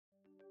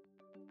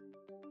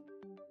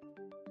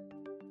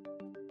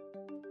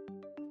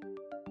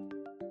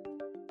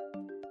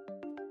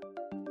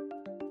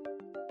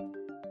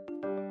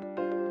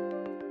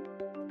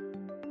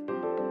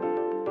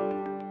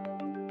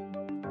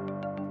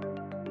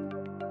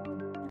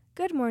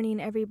Good morning,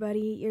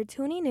 everybody. You're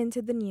tuning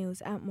into the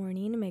news at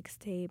Morning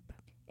Mixtape.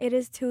 It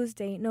is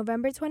Tuesday,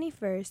 November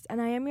 21st,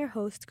 and I am your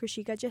host,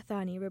 Krishika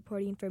Jethani,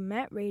 reporting for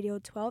Met Radio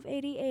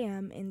 1280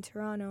 AM in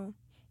Toronto.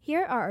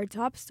 Here are our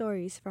top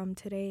stories from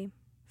today.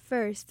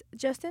 First,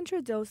 Justin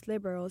Trudeau's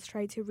Liberals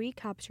tried to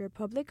recapture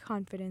public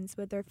confidence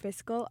with their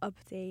fiscal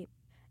update.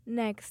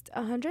 Next,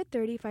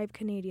 135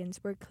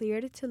 Canadians were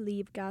cleared to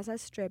leave Gaza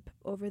Strip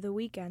over the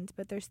weekend,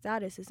 but their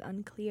status is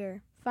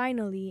unclear.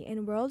 Finally,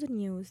 in world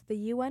news, the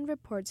UN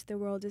reports the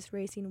world is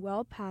racing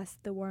well past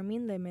the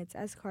warming limits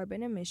as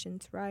carbon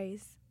emissions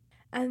rise.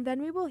 And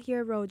then we will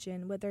hear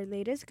Rogene with our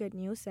latest good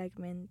news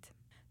segment.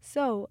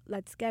 So,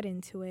 let's get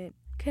into it.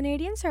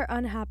 Canadians are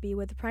unhappy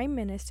with Prime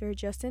Minister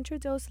Justin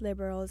Trudeau's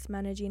Liberals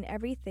managing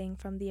everything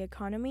from the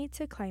economy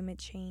to climate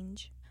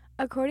change.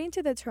 According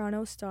to the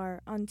Toronto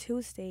Star, on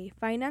Tuesday,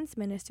 Finance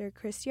Minister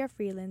Chrystia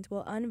Freeland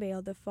will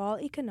unveil the Fall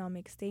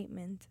Economic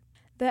Statement.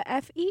 The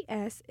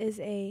FES is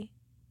a,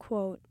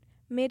 quote,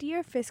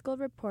 mid-year fiscal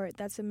report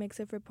that's a mix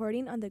of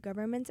reporting on the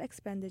government's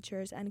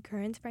expenditures and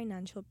current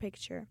financial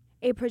picture,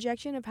 a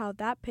projection of how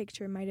that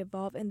picture might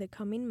evolve in the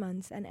coming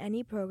months and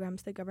any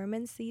programs the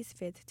government sees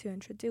fit to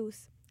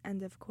introduce,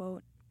 end of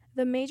quote.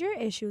 The major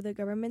issue the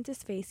government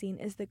is facing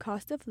is the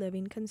cost of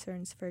living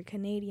concerns for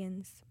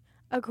Canadians.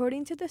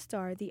 According to the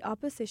Star, the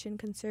opposition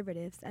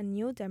Conservatives and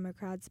New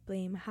Democrats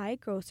blame high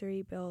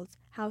grocery bills,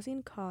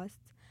 housing costs,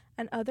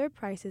 and other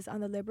prices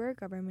on the Liberal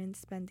government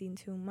spending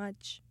too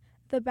much.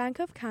 The Bank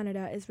of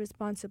Canada is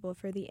responsible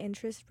for the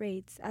interest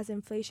rates, as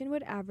inflation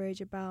would average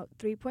about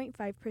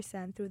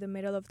 3.5% through the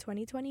middle of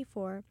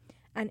 2024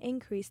 and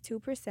increase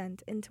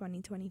 2% in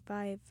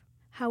 2025.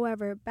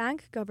 However,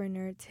 Bank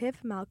Governor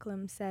Tiff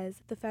Malcolm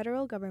says the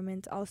federal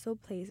government also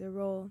plays a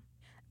role.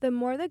 The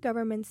more the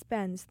government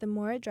spends, the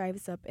more it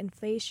drives up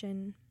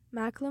inflation.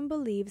 Macklem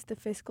believes the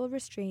fiscal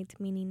restraint,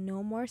 meaning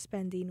no more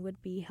spending,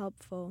 would be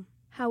helpful.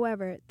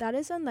 However, that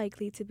is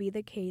unlikely to be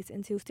the case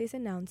in Tuesday's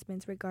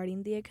announcements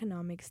regarding the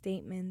economic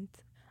statement.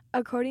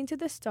 According to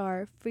the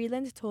Star,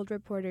 Freeland told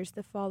reporters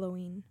the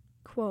following,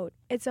 quote,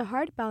 "It's a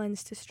hard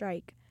balance to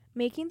strike,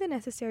 making the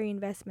necessary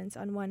investments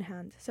on one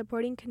hand,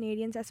 supporting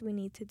Canadians as we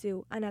need to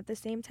do, and at the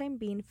same time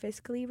being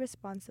fiscally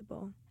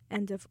responsible."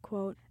 End of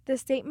quote. The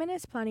statement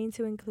is planning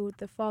to include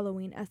the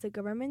following as the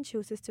government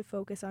chooses to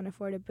focus on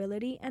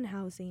affordability and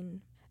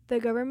housing.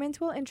 The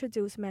government will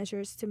introduce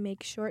measures to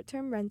make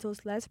short-term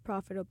rentals less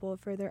profitable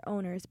for their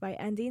owners by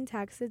ending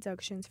tax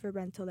deductions for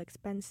rental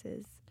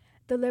expenses.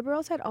 The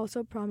Liberals had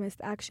also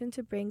promised action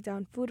to bring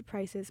down food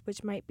prices,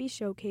 which might be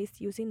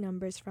showcased using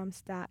numbers from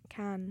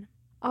StatCan.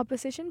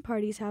 Opposition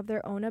parties have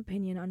their own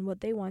opinion on what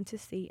they want to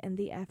see in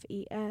the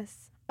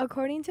FES.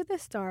 According to the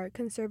Star,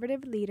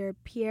 Conservative leader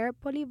Pierre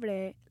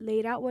Poilievre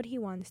laid out what he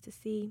wants to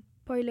see.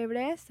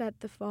 Poilievre said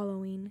the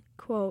following,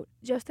 quote,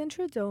 "Justin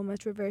Trudeau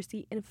must reverse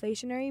the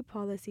inflationary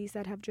policies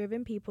that have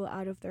driven people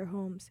out of their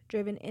homes,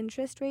 driven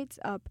interest rates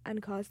up,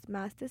 and caused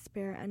mass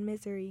despair and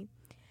misery."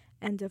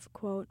 End of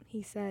quote,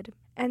 he said.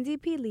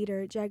 NDP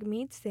leader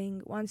Jagmeet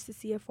Singh wants to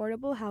see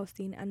affordable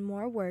housing and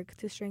more work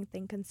to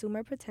strengthen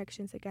consumer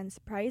protections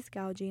against price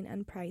gouging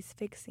and price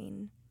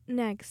fixing.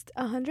 Next,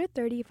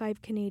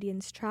 135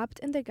 Canadians trapped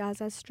in the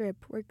Gaza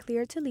Strip were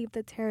cleared to leave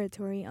the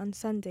territory on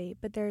Sunday,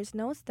 but there is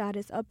no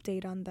status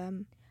update on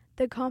them.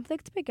 The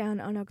conflict began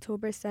on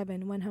October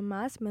 7 when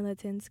Hamas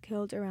militants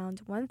killed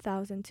around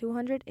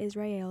 1,200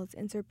 Israelis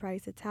in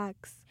surprise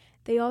attacks.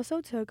 They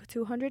also took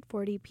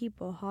 240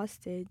 people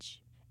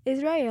hostage.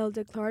 Israel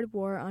declared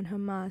war on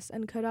Hamas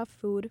and cut off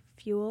food,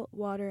 fuel,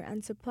 water,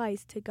 and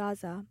supplies to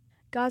Gaza.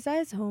 Gaza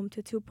is home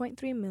to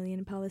 2.3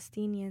 million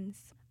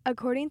Palestinians.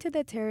 According to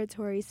the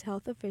territory's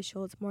health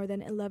officials, more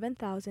than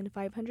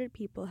 11,500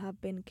 people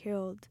have been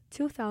killed.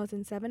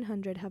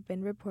 2,700 have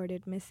been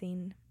reported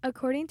missing.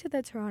 According to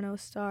the Toronto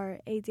Star,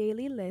 a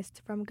daily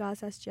list from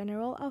Gaza's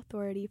General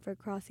Authority for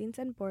Crossings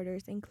and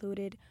Borders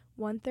included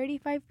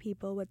 135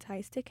 people with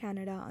ties to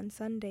Canada on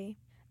Sunday.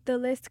 The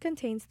list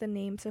contains the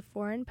names of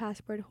foreign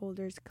passport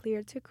holders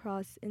cleared to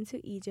cross into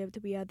Egypt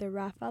via the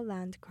Rafah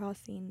land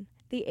crossing.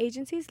 The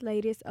agency's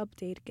latest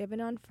update,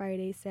 given on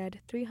Friday, said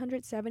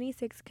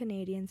 376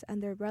 Canadians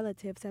and their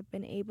relatives have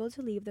been able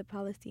to leave the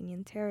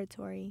Palestinian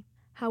territory.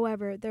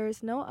 However, there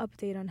is no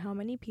update on how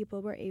many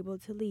people were able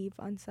to leave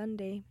on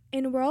Sunday.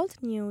 In world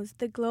news,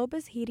 the globe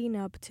is heating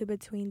up to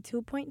between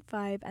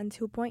 2.5 and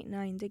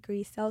 2.9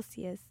 degrees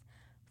Celsius,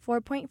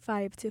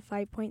 4.5 to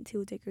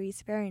 5.2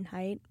 degrees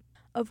Fahrenheit,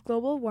 of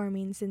global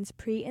warming since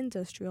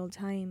pre-industrial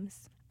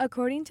times.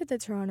 According to the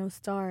Toronto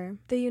Star,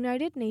 the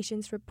United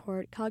Nations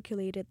report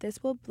calculated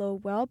this will blow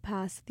well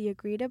past the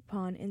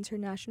agreed-upon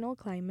international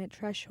climate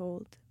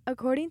threshold.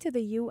 According to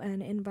the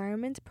UN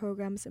Environment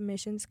Programme's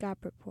emissions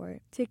gap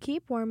report, to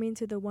keep warming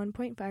to the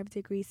 1.5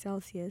 degrees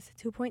Celsius,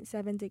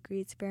 2.7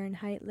 degrees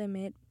Fahrenheit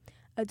limit,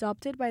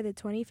 adopted by the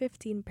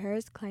 2015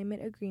 Paris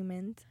Climate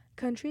Agreement,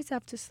 countries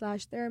have to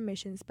slash their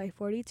emissions by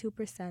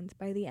 42%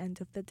 by the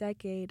end of the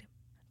decade.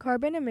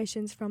 Carbon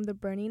emissions from the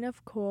burning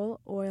of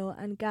coal, oil,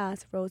 and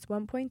gas rose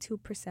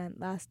 1.2%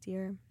 last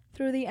year.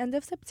 Through the end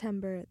of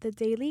September, the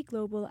daily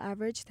global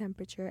average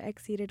temperature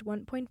exceeded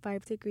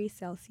 1.5 degrees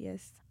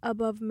Celsius,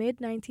 above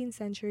mid-19th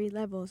century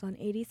levels on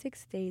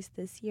 86 days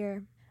this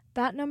year.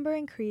 That number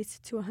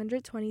increased to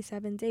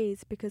 127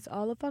 days because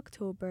all of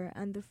October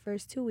and the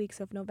first 2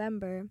 weeks of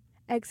November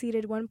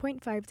exceeded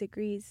 1.5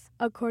 degrees,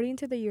 according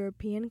to the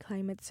European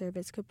Climate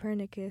Service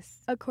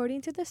Copernicus.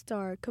 According to the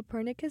Star,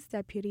 Copernicus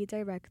Deputy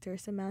Director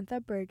Samantha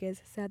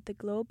Burgess said the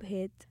globe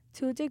hit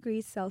 2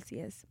 degrees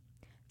Celsius,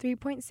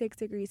 3.6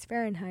 degrees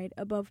Fahrenheit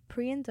above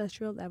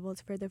pre-industrial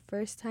levels for the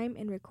first time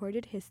in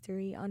recorded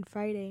history on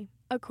Friday.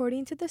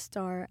 According to the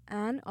Star,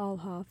 Anne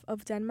Alhoff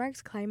of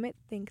Denmark's climate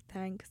think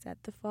tank said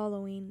the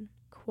following,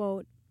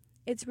 quote,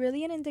 "It's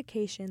really an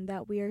indication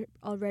that we are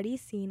already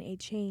seeing a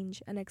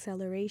change, an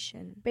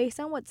acceleration. Based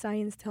on what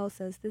science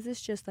tells us, this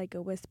is just like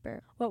a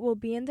whisper. What will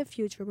be in the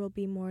future will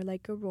be more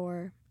like a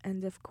roar."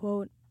 End of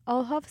quote.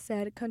 Alhoff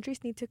said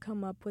countries need to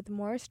come up with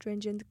more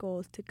stringent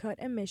goals to cut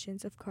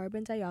emissions of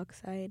carbon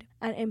dioxide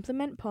and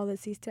implement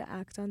policies to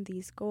act on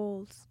these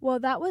goals. Well,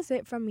 that was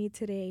it from me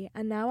today,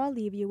 and now I'll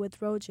leave you with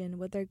Rogene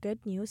with our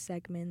good news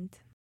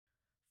segment.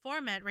 For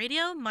Met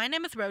Radio, my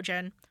name is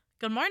Rogene.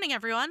 Good morning,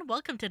 everyone.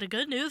 Welcome to the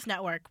Good News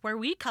Network, where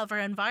we cover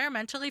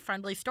environmentally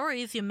friendly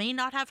stories you may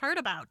not have heard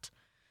about.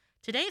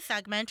 Today's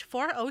segment,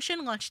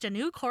 4Ocean launched a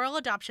new coral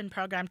adoption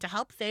program to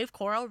help save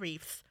coral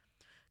reefs.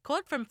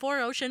 Quote from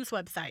 4Ocean's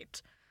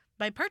website.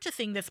 By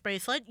purchasing this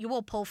bracelet, you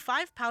will pull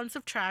 5 pounds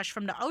of trash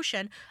from the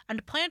ocean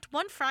and plant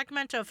 1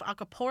 fragment of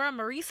Acropora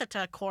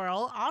maricata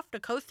coral off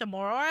the coast of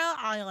Moroa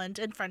Island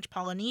in French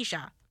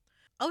Polynesia.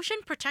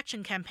 Ocean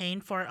Protection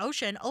Campaign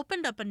 4Ocean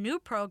opened up a new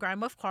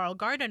program of coral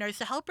gardeners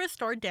to help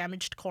restore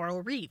damaged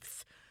coral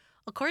reefs.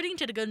 According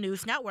to the Good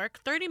News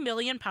Network, 30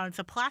 million pounds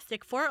of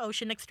plastic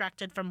 4Ocean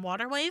extracted from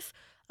waterways,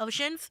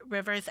 oceans,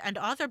 rivers, and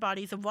other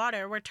bodies of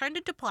water were turned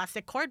into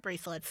plastic cord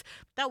bracelets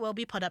that will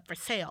be put up for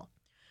sale.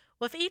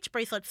 With each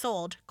bracelet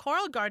sold,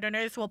 coral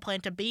gardeners will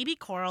plant a baby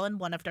coral in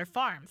one of their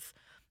farms.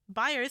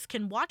 Buyers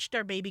can watch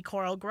their baby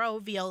coral grow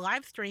via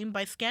live stream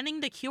by scanning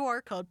the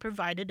QR code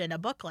provided in a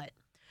booklet.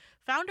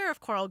 Founder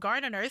of Coral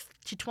Gardeners,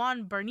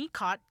 Titouan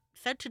Bernicot,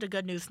 said to the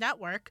Good News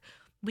Network,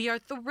 "We are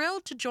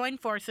thrilled to join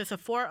forces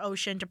with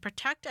 4Ocean to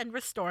protect and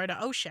restore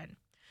the ocean.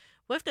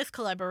 With this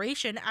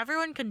collaboration,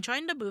 everyone can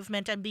join the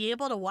movement and be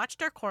able to watch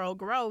their coral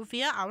grow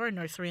via our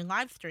nursery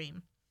live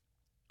stream."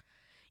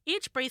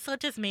 Each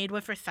bracelet is made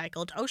with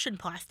recycled ocean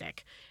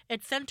plastic.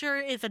 Its center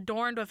is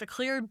adorned with a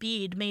clear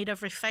bead made of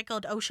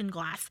recycled ocean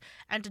glass,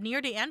 and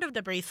near the end of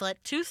the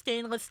bracelet, 2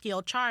 stainless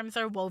steel charms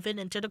are woven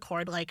into the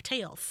cord-like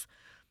tails.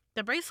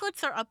 The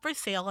bracelets are up for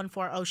sale on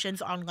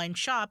 4Ocean's online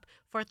shop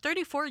for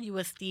 $34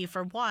 USD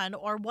for 1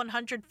 or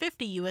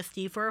 $150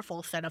 USD for a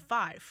full set of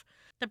 5.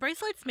 The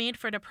bracelets made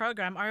for the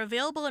program are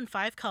available in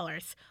 5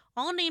 colors,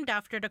 all named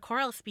after the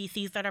coral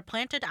species that are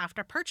planted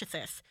after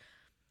purchases.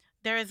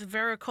 There is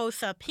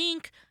Verrucosa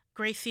Pink,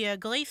 Gracia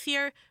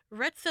Glacier,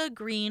 Retza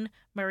Green,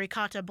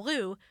 Maricata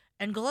Blue,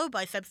 and Glow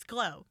Biceps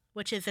Glow,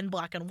 which is in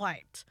black and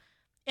white.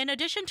 In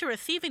addition to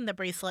receiving the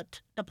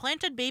bracelet, the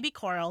planted baby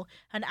coral,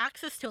 and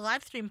access to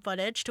live stream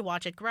footage to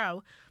watch it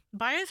grow,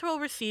 buyers will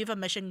receive a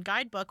mission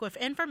guidebook with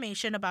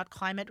information about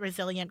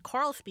climate-resilient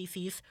coral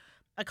species,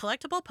 a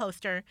collectible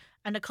poster,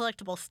 and a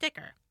collectible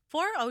sticker.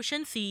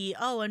 4Ocean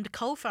CEO and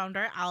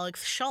co-founder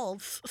Alex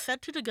Schultz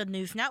said to the Good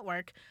News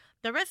Network,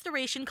 "The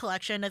Restoration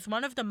Collection is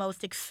one of the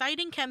most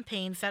exciting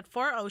campaigns that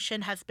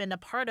 4Ocean has been a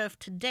part of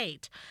to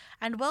date,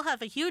 and will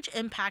have a huge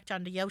impact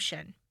on the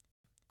ocean."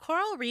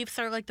 Coral reefs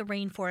are like the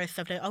rainforests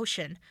of the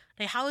ocean.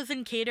 They house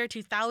and cater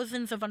to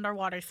thousands of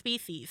underwater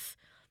species.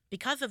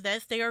 Because of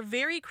this, they are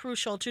very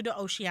crucial to the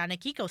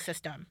oceanic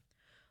ecosystem.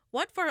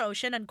 What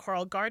 4Ocean and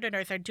coral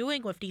gardeners are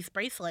doing with these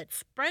bracelets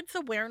spreads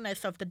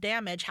awareness of the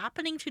damage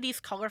happening to these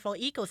colorful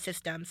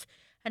ecosystems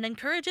and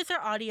encourages our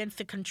audience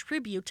to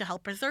contribute to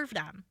help preserve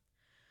them.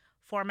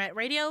 For Met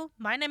Radio,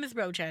 my name is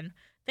Rogene.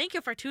 Thank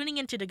you for tuning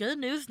into the Good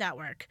News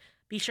Network.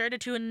 Be sure to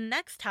tune in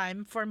next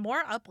time for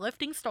more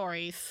uplifting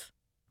stories.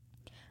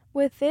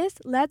 With this,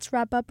 let's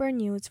wrap up our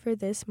news for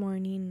this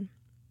morning.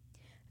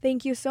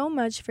 Thank you so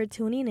much for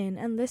tuning in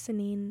and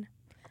listening.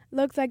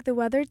 Looks like the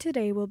weather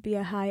today will be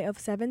a high of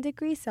 7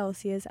 degrees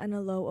Celsius and a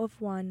low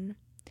of 1.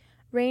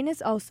 Rain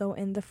is also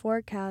in the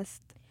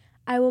forecast.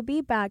 I will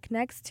be back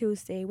next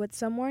Tuesday with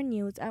some more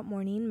news at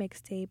Morning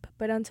Mixtape,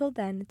 but until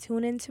then,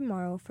 tune in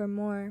tomorrow for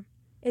more.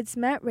 It's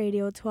Met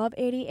Radio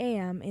 1280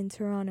 AM in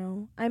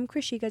Toronto. I'm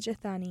Krishika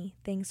Jethani.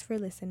 Thanks for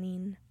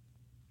listening.